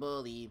still the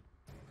bully.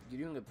 You're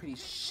doing a pretty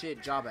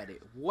shit job at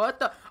it. What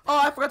the? Oh,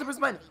 I forgot to press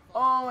the button.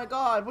 Oh my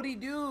god, what did he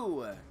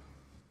do?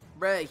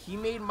 Bruh, he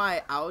made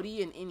my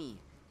Audi an innie.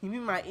 He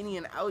made my innie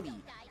an Audi.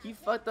 He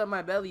fucked up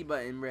my belly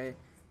button, bruh.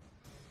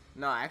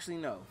 No, actually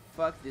no.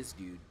 Fuck this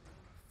dude.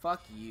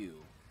 Fuck you.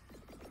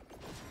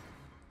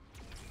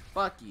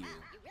 Fuck you. You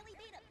really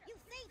beat him. You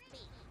saved me.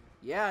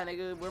 Yeah,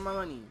 nigga, where my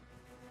money?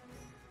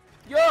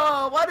 Yo,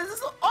 why does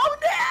this look? Oh,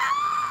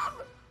 damn!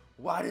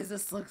 Why does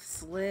this look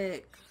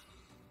slick?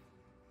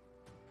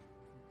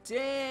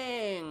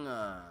 Dang.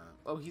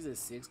 Oh, he's a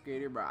 6th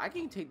grader, bro. I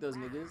can take those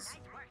niggas. Nice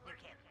work, new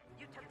kid.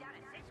 You took down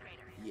a sixth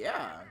grader.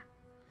 Yeah.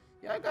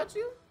 Yeah, I got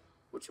you.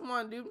 What you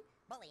want, dude?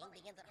 Bullying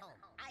begins at home.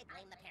 I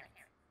blame the parents.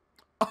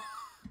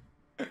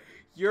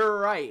 You're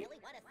right. Really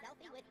want a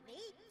selfie with me?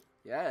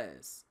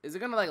 Yes. Is it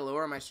gonna like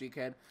lower my street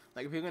cred?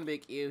 Like if you're gonna be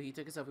like, ew, he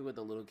took a selfie with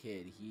a little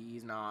kid.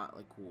 He's not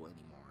like cool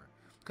anymore.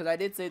 Cause I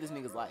did save this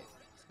nigga's life.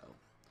 So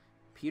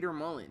Peter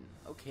Mullen.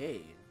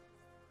 Okay.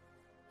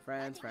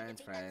 Friends.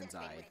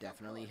 I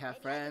definitely have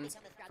friends.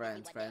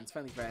 Friends.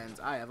 Friendly friends.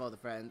 I have all the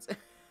friends.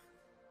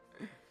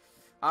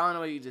 I don't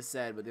know what you just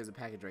said, but there's a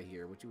package right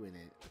here. What you in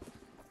it?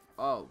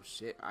 Oh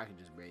shit! I can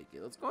just break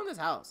it. Let's go in this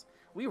house.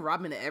 We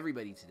robbing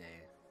everybody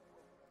today.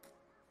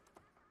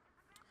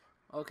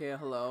 Okay,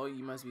 hello.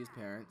 You must be his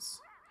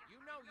parents. You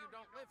know you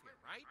don't live here,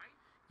 right?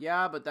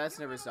 Yeah, but that's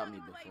never stopped me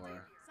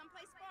before.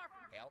 Someplace far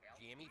from Help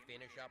Jimmy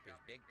finish up his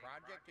big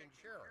project, and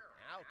sure,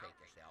 I'll take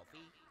a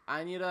selfie.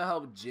 I need to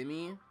help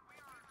Jimmy.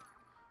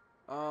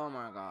 Oh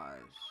my gosh.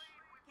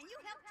 Can you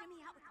help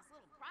Jimmy out with this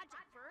little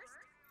project first?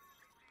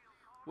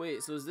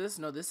 Wait, so is this?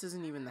 No, this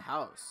isn't even the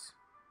house.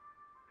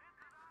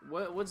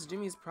 What's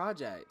Jimmy's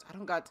project? I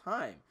don't got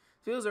time.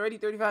 Feels already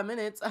 35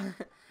 minutes.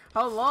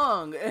 How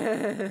long?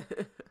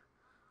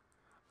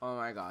 Oh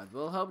my god.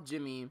 We'll help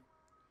Jimmy.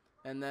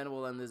 And then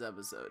we'll end this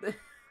episode.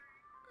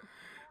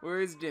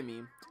 Where is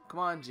Jimmy? Come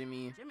on,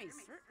 Jimmy. Jimmy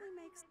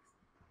certainly makes...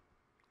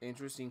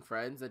 Interesting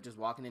friends that just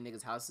walk into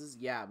niggas' houses?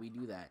 Yeah, we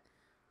do that.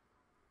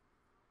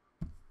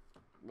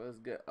 Let's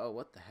go. Oh,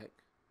 what the heck?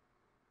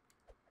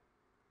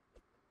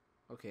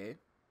 Okay.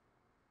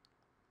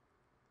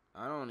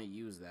 I don't want to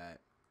use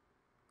that.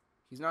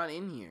 He's not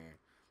in here.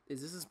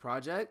 Is this his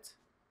project?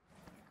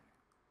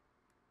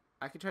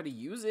 I could try to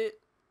use it.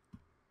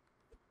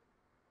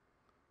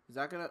 Is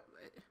that gonna...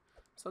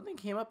 Something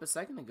came up a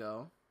second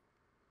ago.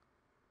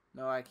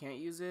 No, I can't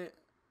use it.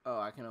 Oh,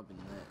 I can open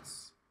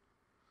this.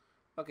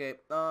 Okay,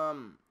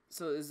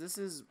 so is this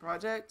his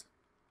project?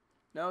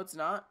 No, it's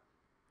not.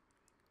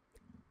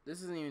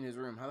 This isn't even his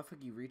room. How the fuck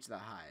you reach that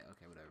high?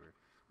 Okay, whatever.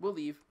 We'll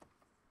leave.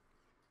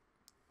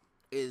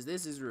 Is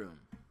this his room?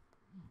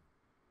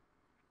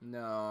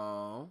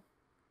 No.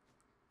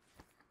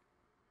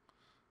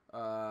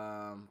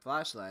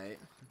 Flashlight.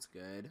 That's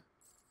good.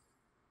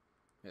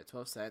 We got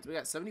 12 cents. We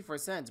got 74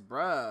 cents,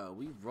 bro.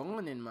 We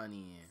rolling in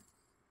money.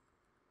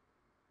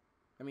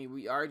 I mean,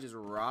 we are just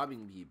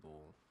robbing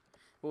people.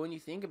 But when you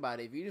think about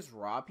it, if you just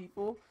rob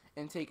people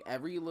and take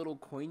every little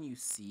coin you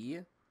see,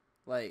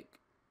 like,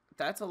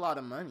 that's a lot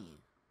of money.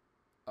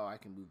 Oh, I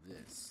can move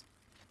this.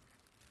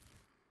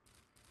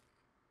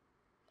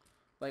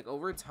 Like,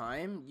 over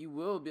time, you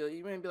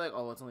might be like,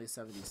 oh, it's only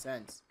 70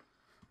 cents.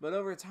 But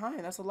over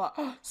time, that's a lot.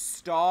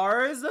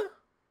 Stars?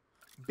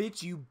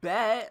 Bitch, you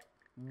bet.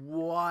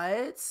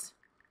 What?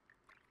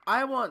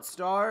 I want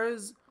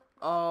stars.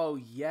 Oh,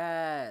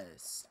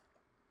 yes.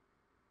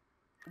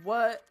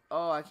 What?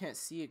 Oh, I can't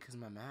see it because of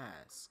my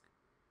mask.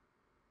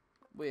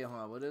 Wait, hold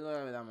on. What did I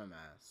have without my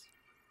mask?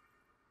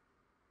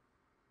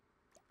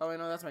 Oh, wait,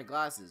 no, that's my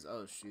glasses.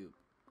 Oh, shoot.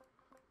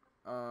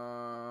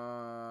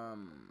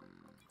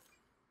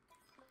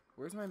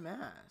 Where's my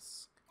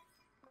mask?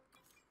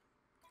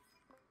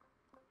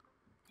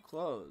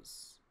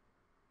 Close.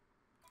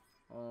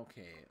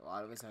 Okay, a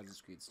lot of us have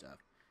discreet stuff.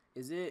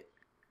 Is it?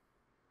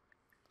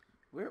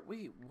 Where?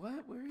 Wait,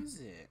 what? Where is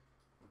it?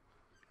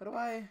 How do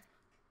I?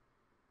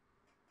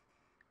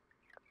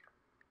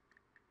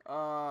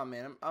 Oh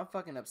man, I'm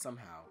fucking up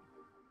somehow.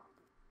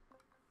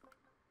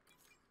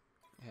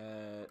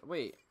 Head.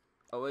 Wait.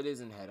 Oh, it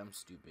isn't head. I'm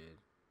stupid.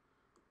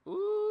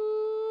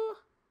 Ooh.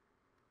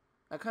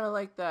 I kind of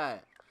like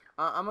that.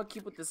 I'm gonna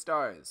keep with the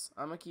stars.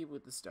 I'm gonna keep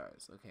with the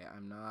stars. Okay,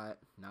 I'm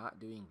not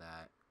doing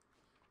that.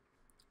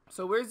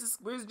 So where's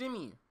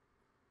Jimmy?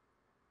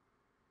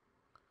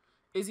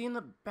 Is he in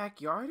the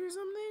backyard or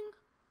something?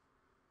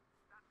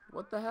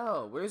 What the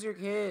hell? Where's your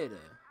kid?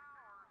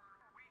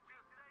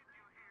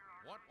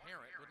 What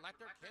parent would let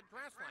their kid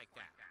dress like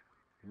that?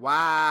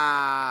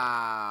 Wow.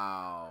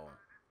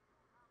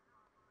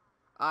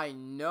 I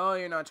know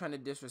you're not trying to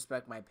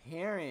disrespect my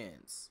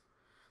parents.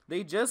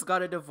 They just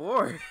got a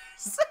divorce.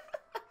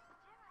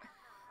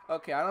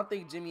 Okay, I don't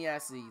think Jimmy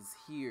Assey's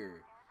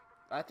here.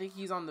 I think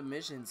he's on the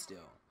mission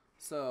still.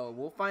 So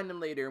we'll find him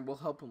later and we'll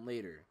help him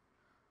later.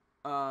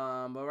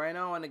 But right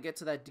now I want to get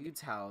to that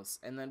dude's house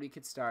and then we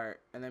could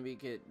start and then we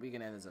can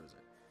end this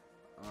episode.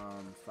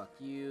 Fuck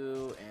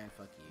you and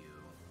fuck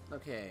you.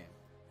 Okay.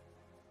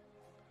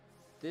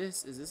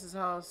 Is this his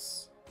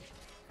house?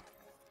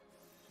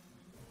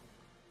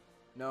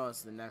 No,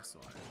 it's the next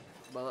one.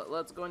 But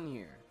let's go in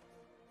here.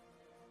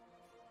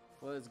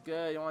 What's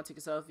good? You want to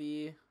take a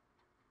selfie?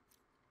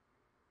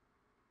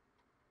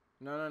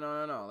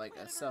 No. Like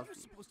a selfie. You're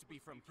supposed to be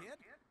from, kid?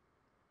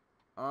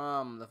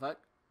 The fuck?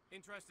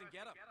 Interesting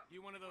getup.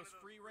 You one of those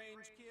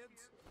free-range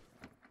kids?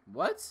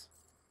 What?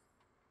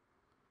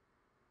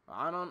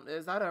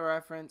 Is that a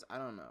reference? I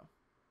don't know.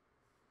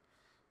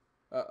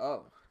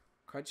 Oh.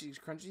 Crunchies?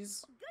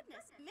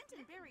 Goodness, mint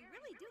and berry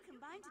really do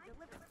combine to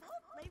deliver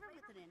full flavor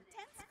with an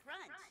intense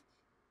crunch.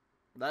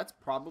 That's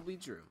probably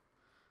true.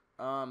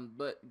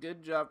 But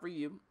good job for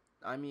you.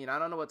 I mean, I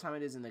don't know what time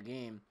it is in the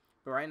game,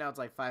 but right now it's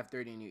like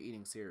 5:30 and you're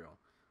eating cereal.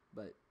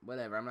 But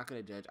whatever, I'm not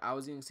gonna judge. I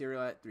was eating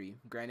cereal at 3.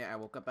 Granted, I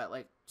woke up at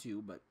like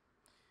 2, but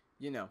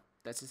you know,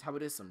 that's just how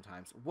it is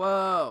sometimes.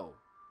 Whoa!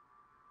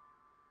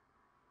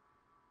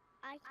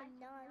 I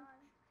cannot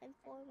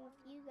conform with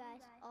you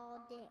guys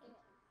all day.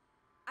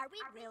 Are we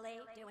really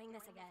doing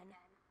this again?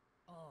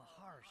 Oh,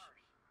 harsh.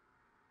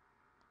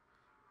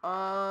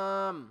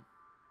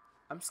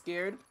 I'm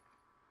scared.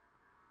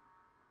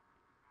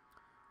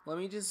 Let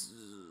me just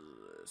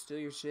steal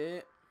your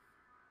shit.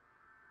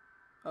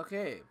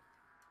 Okay.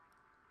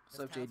 What's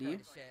up,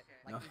 JD? Shit,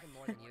 No. even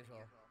more than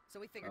usual. So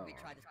we figured we'd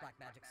Oh. try this black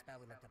magic spell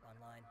we looked up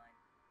online.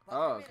 But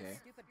Oh, my okay.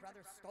 stupid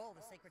brother stole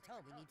the sacred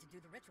tome. We need to do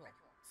the ritual.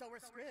 So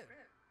we're screwed.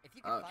 If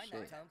you Oh, can find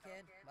shit. that tome,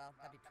 kid, well,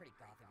 that'd be pretty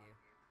goth of you.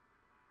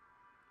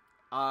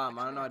 I got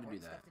don't know more how to do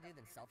important that. Stuff to do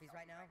than selfies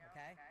right now,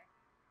 okay?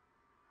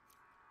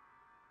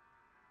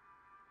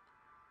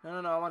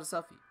 No, I want a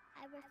selfie.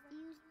 I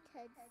refuse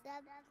to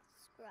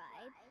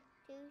subscribe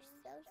to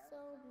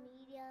social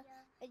media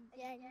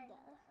agenda.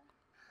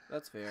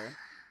 That's fair.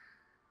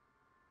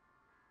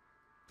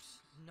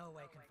 No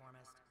way,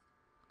 conformist.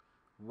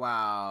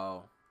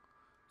 Wow.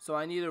 So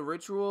I need a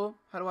ritual?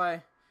 How do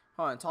I...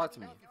 Hold on, talk to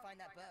me. Let me know if you find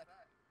that book.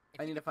 If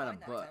I you need to can find a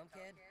that book. Tome,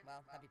 kid,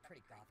 well, that'd be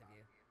pretty goth of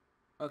you.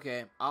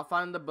 Okay, I'll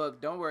find the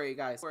book. Don't worry,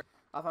 guys.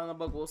 I'll find the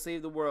book. We'll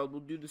save the world.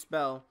 We'll do the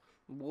spell.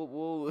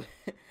 We'll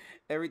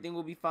everything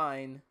will be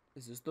fine.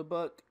 Is this the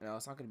book? No,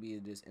 it's not gonna be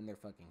just in their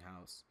fucking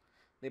house.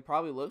 They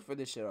probably looked for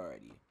this shit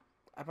already.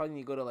 I probably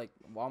need to go to, like,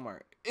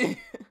 Walmart.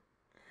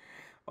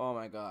 Oh,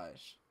 my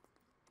gosh.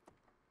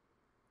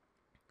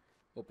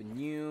 Open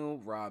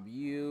you. Rob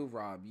you.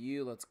 Rob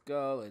you. Let's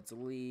go. Let's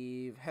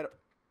leave. Head up.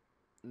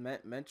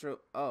 Metro.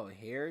 Oh,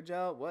 hair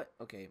gel? What?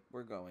 Okay,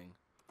 we're going.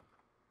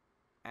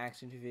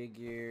 Action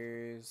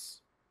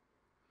figures.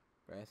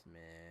 Breath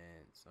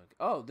mints. Okay.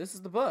 Oh, this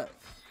is the book.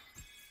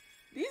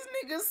 These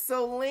niggas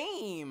so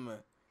lame.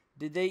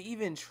 Did they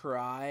even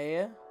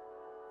try?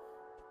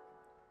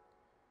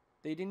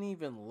 They didn't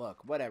even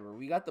look. Whatever.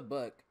 We got the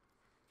book.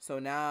 So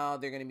now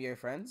they're going to be our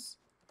friends?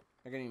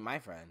 They're going to be my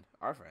friend.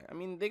 Our friend. I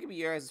mean, they could be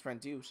your guys'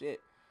 friend too. Shit.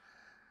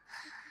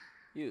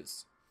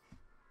 Use.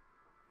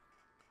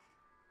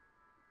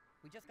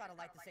 We just gotta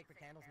light the sacred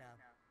candles now.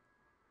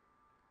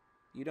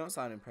 You don't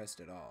sound impressed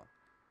at all.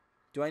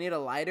 Do I need a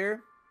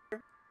lighter?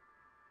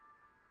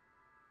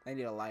 I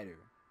need a lighter.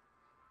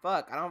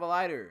 Fuck, I don't have a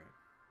lighter.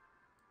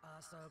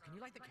 So can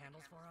you light the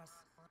candles for us?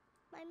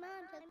 My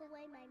mom took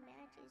away my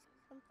matches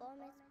from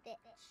Former's bitch.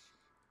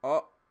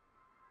 Oh.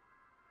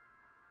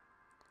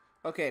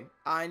 Okay,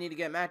 I need to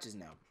get matches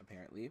now,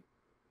 apparently.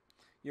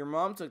 Your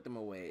mom took them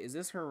away. Is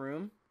this her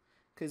room?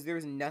 Because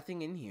there's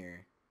nothing in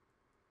here.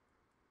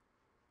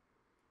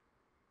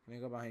 Can I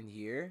go behind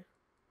here?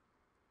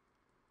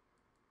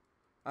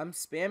 I'm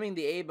spamming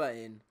the A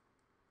button.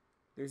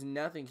 There's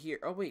nothing here.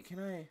 Oh, wait, can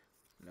I?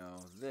 No,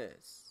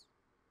 this.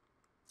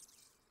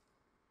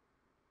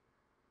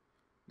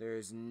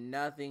 There's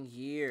nothing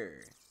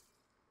here.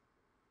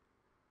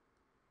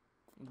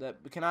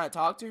 Can I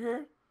talk to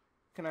her?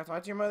 Can I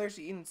talk to your mother? She's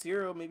eating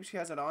cereal. Maybe she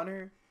has it on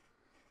her.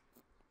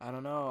 I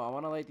don't know. I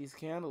want to light these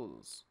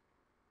candles.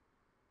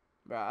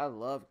 Bro, I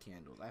love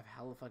candles. I have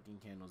hella fucking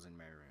candles in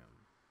my room.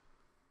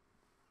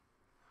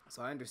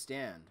 So I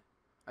understand.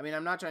 I mean,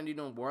 I'm not trying to do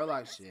no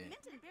warlock shit.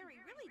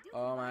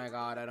 Oh my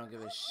god, I don't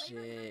give a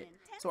shit.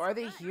 So are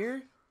they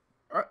here?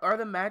 Are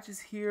the matches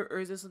here, or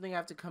is this something I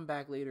have to come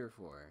back later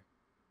for?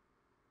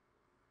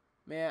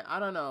 Man, I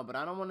don't know, but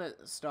I don't want to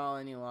stall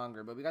any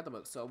longer. But we got the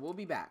book, so we'll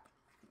be back.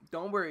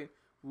 Don't worry,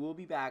 we'll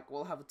be back.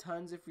 We'll have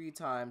tons of free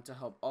time to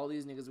help all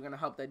these niggas. We're gonna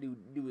help that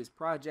dude do his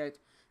project.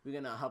 We're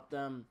gonna help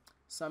them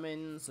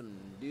summon some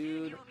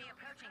dude. You will be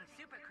approaching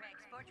Super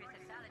Craig's Fortress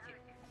of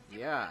Solitude.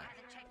 Yeah.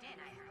 Hasn't checked in.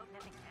 I hope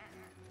nothing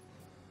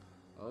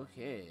has.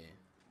 Okay.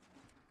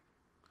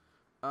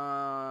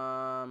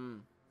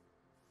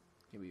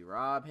 Can we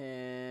rob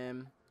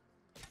him?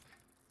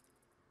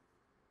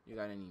 You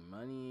got any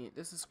money?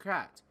 This is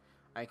cracked.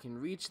 I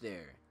can reach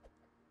there.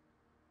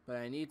 But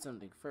I need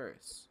something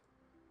first.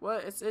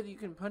 What? It said you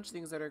can punch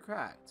things that are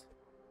cracked.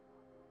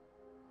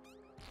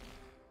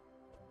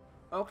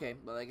 Okay,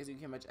 well I guess you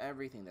can punch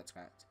everything that's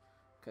cracked.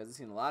 Because I've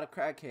seen a lot of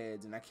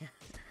crackheads and I can't...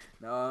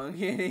 No, I'm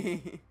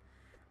kidding.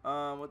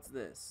 What's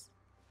this?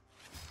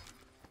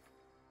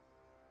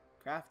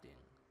 Crafting.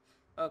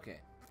 Okay.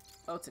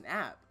 Oh, it's an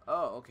app.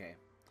 Oh, okay.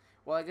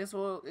 Well, I guess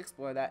we'll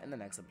explore that in the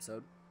next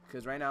episode.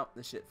 Because right now,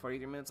 this shit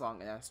 43 minutes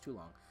long and that's too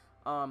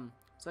long.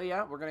 So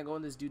yeah, we're gonna go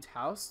in this dude's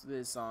house.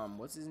 This,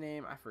 what's his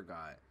name? I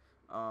forgot.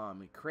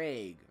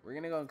 Craig. We're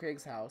gonna go in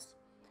Craig's house.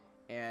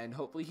 And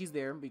hopefully he's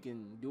there. We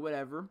can do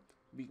whatever.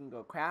 We can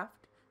go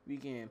craft. We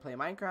can play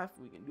Minecraft.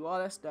 We can do all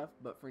that stuff.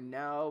 But for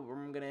now, we're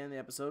gonna end the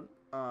episode.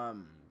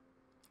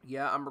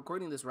 Yeah, I'm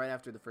recording this right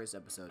after the first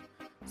episode.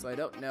 So I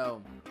don't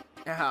know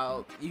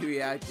how you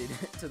reacted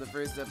to the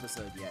first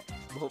episode yet.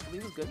 But hopefully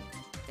it was good.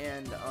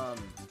 And,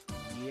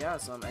 yeah,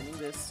 so I'm ending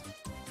this.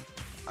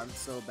 I'm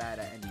so bad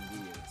at ending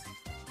videos.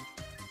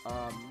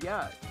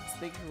 Yeah,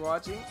 thank you for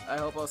watching. I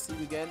hope I'll see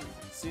you again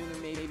soon,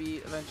 maybe,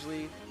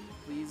 eventually.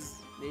 Please,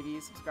 maybe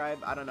subscribe.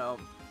 I don't know.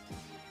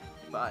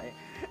 Bye.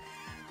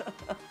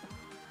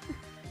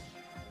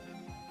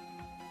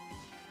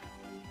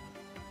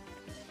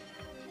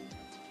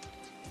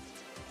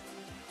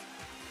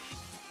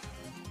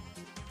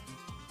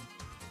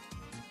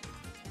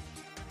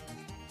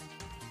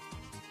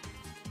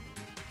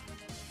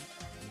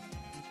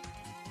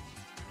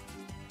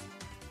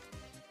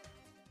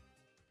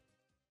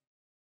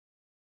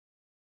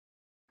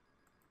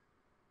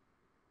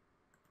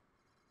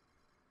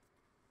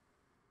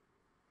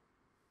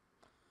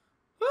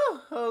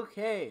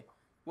 Okay.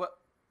 What?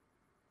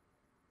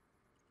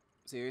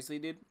 Seriously,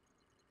 dude?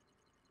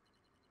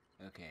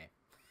 Okay.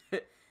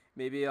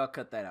 Maybe I'll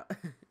cut that out.